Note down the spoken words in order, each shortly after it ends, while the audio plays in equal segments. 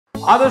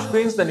Adarsh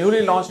Greens, the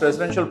newly launched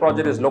residential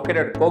project, is located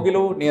at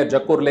Kogilu near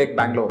Jakkur Lake,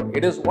 Bangalore.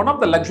 It is one of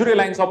the luxury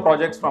lines of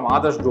projects from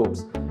Adarsh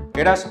Groups.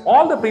 It has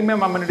all the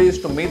premium amenities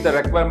to meet the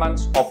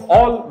requirements of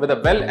all, with a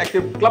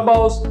well-equipped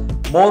clubhouse,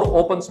 more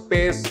open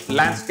space,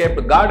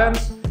 landscaped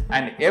gardens,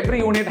 and every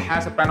unit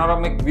has a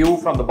panoramic view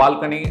from the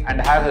balcony and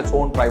has its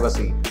own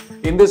privacy.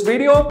 In this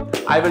video,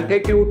 I will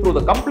take you through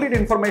the complete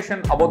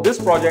information about this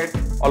project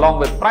along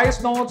with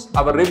price notes,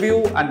 our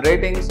review and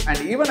ratings, and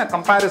even a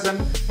comparison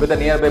with the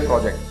nearby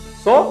project.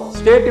 So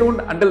stay tuned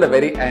until the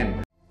very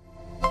end.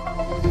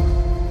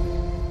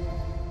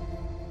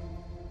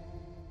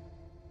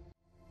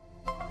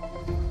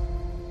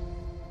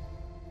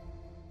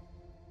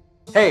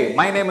 Hey,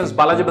 my name is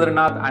Balaji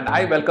Badrinath and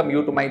I welcome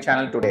you to my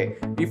channel today.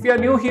 If you are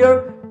new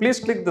here, please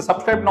click the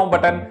subscribe now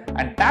button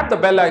and tap the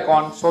bell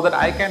icon so that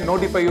I can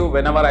notify you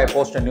whenever I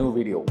post a new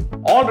video.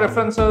 All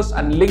references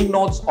and link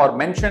notes are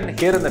mentioned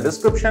here in the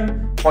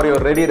description for your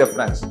ready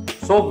reference.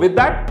 So with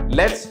that,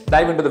 let's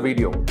dive into the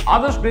video.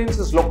 Adarsh Greens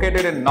is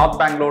located in North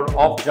Bangalore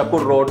off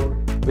Jakkur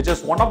Road, which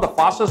is one of the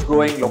fastest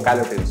growing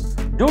localities.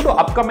 Due to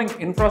upcoming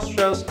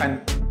infrastructures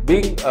and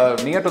being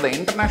near to the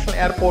international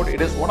airport,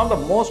 it is one of the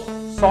most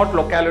sought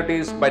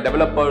localities by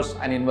developers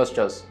and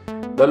investors.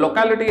 The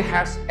locality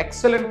has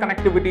excellent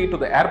connectivity to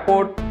the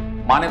airport,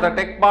 Manyata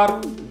Tech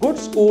Park, good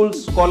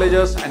schools,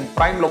 colleges and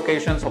prime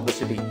locations of the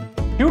city.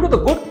 Due to the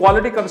good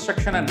quality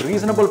construction and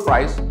reasonable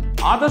price,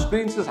 Adarsh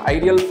Greens is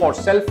ideal for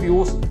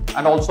self-use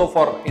and also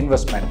for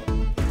investment.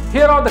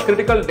 Here are the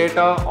critical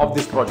data of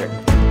this project.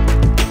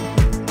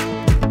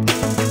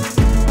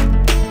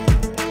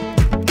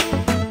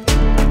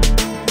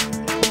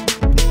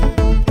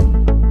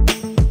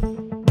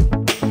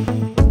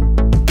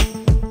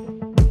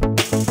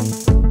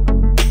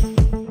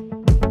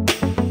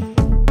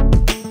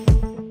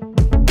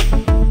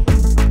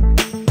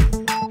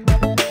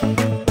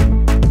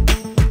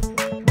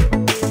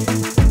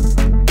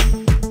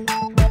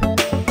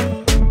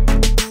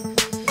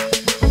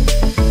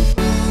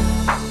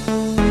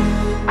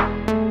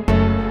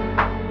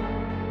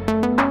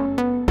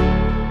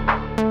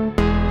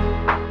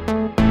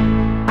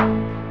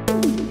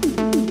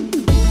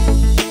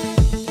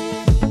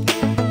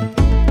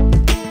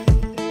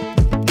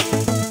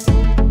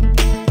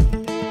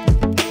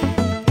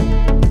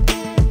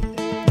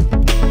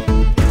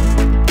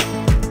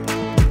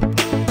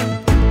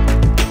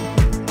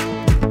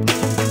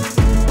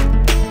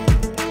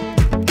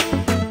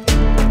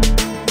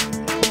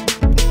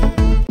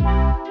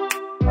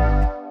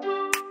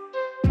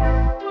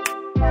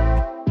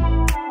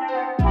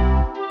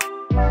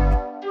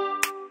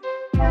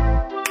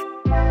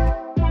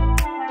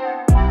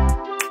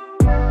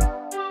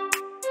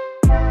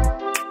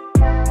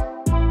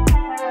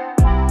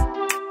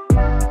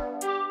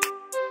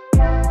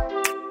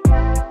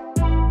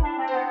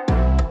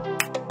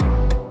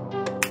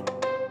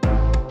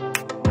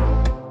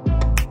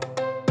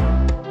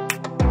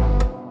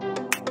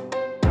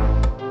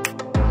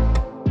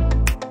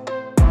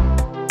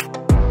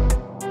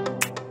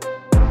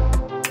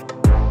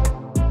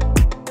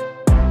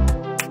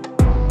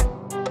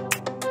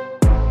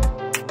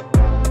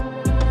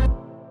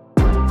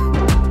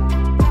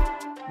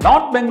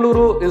 North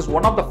Bengaluru is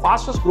one of the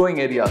fastest growing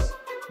areas.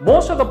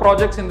 Most of the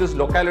projects in this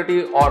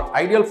locality are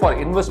ideal for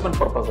investment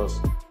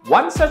purposes.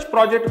 One such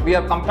project we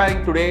are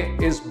comparing today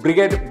is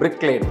Brigade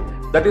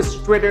Bricklane, that is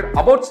situated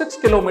about 6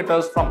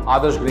 kilometers from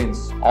Adarsh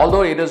Greens.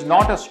 Although it is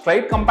not a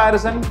straight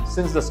comparison,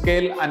 since the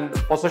scale and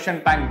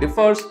possession time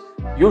differs,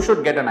 you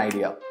should get an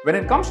idea. When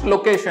it comes to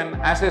location,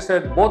 as I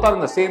said, both are in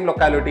the same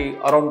locality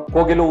around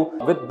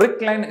Kogilu, with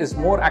Bricklane is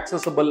more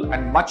accessible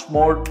and much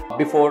more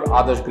before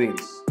Adarsh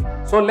Greens.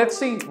 So let's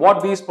see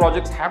what these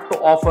projects have to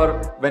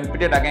offer when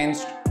pitted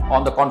against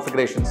on the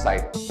configuration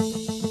side.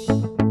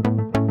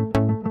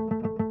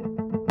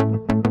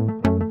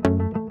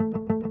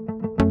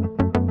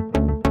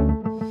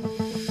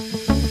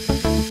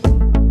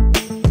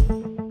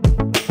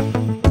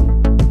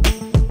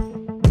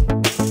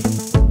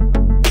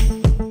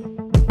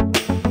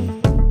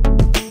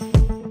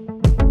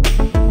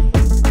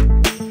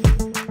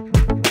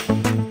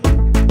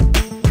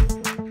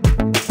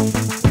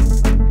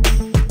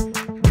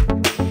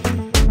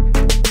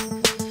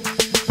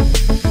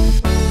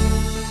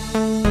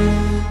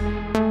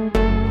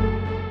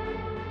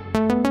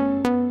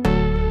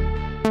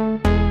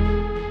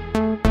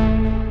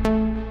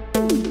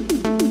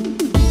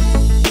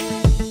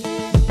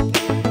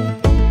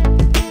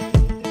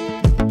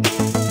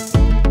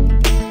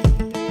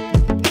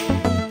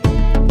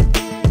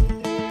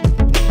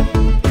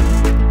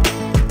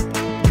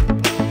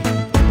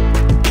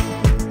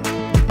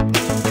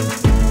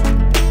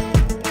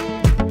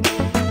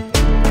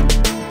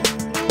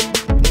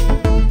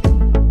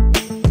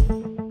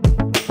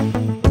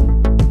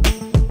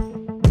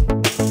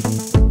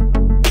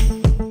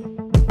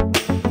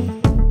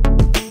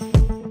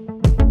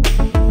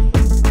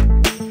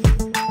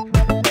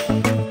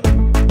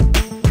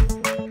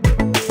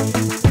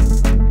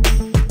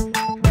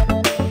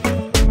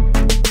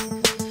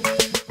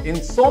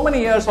 so many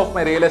years of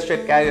my real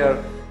estate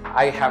career,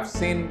 I have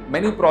seen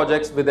many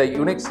projects with a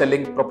unique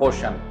selling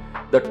proportion.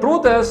 The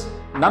truth is,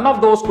 none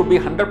of those could be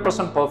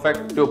 100%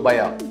 perfect to a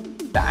buyer.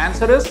 The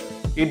answer is,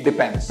 it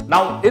depends.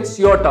 Now it's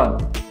your turn.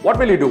 What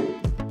will you do?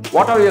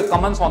 What are your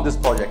comments on this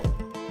project?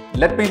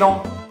 Let me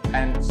know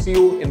and see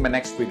you in my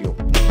next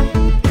video.